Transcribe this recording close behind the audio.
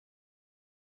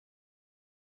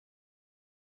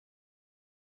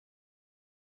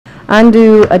On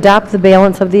to adopt the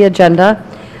balance of the agenda.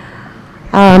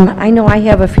 I know I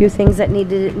have a few things that need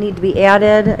to be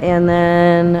added, and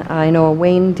then I know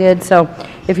Wayne did, so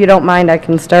if you don't mind, I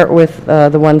can start with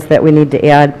the ones that we need to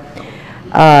add.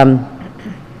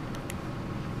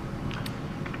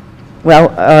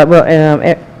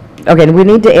 Okay, we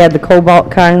need to add the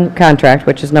Cobalt contract,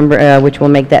 which is which will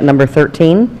make that number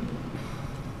 13.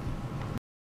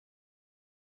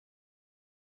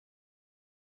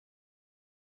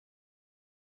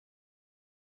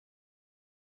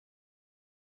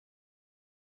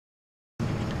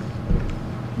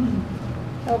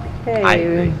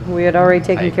 Okay, we had already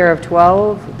taken care of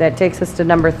 12. That takes us to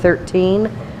number 13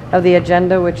 of the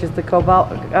agenda, which is the Cobalt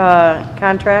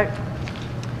contract.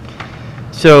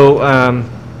 So,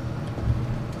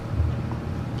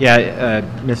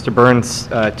 Mr. Burns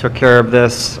took care of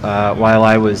this while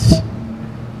I was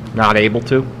not able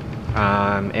to,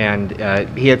 and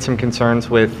he had some concerns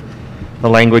with the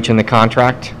language in the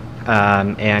contract,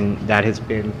 and that has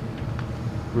been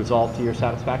resolved to your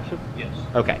satisfaction? Yes.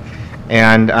 Okay.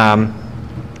 And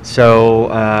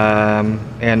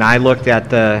and I looked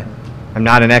at I'm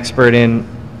not an expert in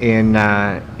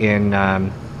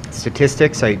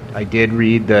statistics. I did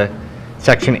read the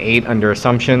section 8 under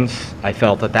assumptions. I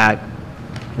felt that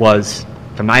was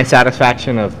to my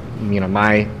satisfaction of,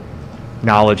 my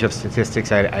knowledge of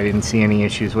statistics. I didn't see any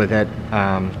issues with it.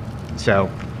 So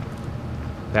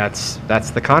that's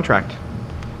the contract.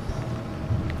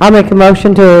 I'll make a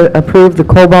motion to approve the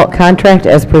Cobalt contract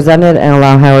as presented and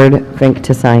allow Howard Fink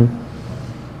to sign.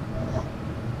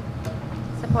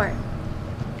 Support.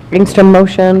 Engstrom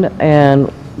motioned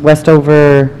and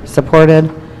Westover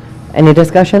supported. Any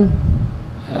discussion?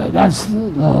 That's the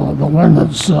one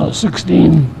that's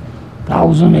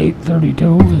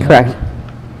 16,832. Correct.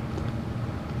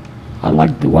 I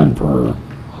like the one for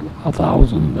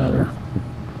 1,000 better,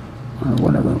 or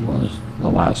whatever it was, the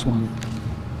last one.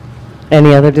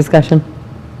 Any other discussion?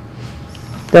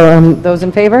 Those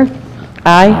in favor?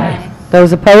 Aye. Aye.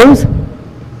 Those opposed?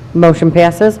 Motion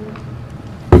passes.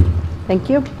 Thank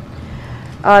you.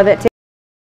 That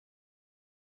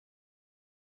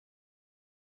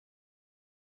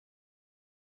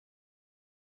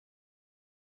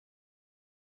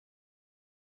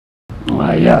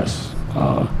Yes.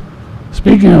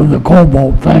 Speaking of the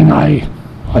Cobalt thing, I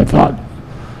thought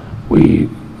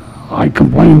I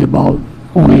complained about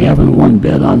only having one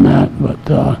bid on that, but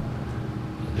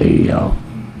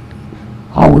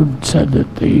Howard said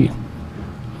that the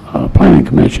Planning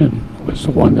Commission was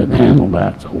the one that handled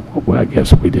that, so I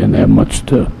guess we didn't have much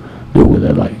to do with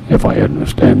it, if I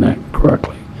understand that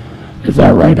correctly. Is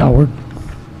that right, Howard?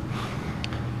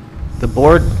 The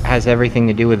board has everything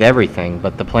to do with everything,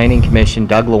 but the Planning Commission,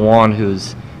 Doug Lewan,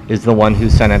 is the one who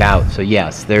sent it out. So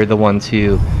yes, they're the ones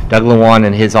Doug Lewan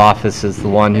and his office is the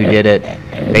one who did it.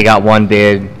 They got one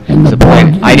bid.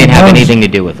 I didn't have anything to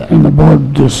do with it. And the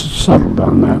board just settled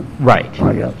on that? Right.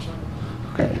 I guess.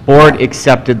 Okay. Board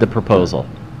accepted the proposal.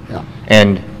 Yeah.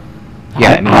 And,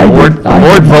 yeah, the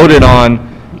board voted on,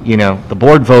 the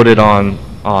board voted on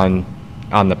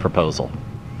the proposal.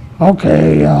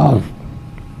 Okay,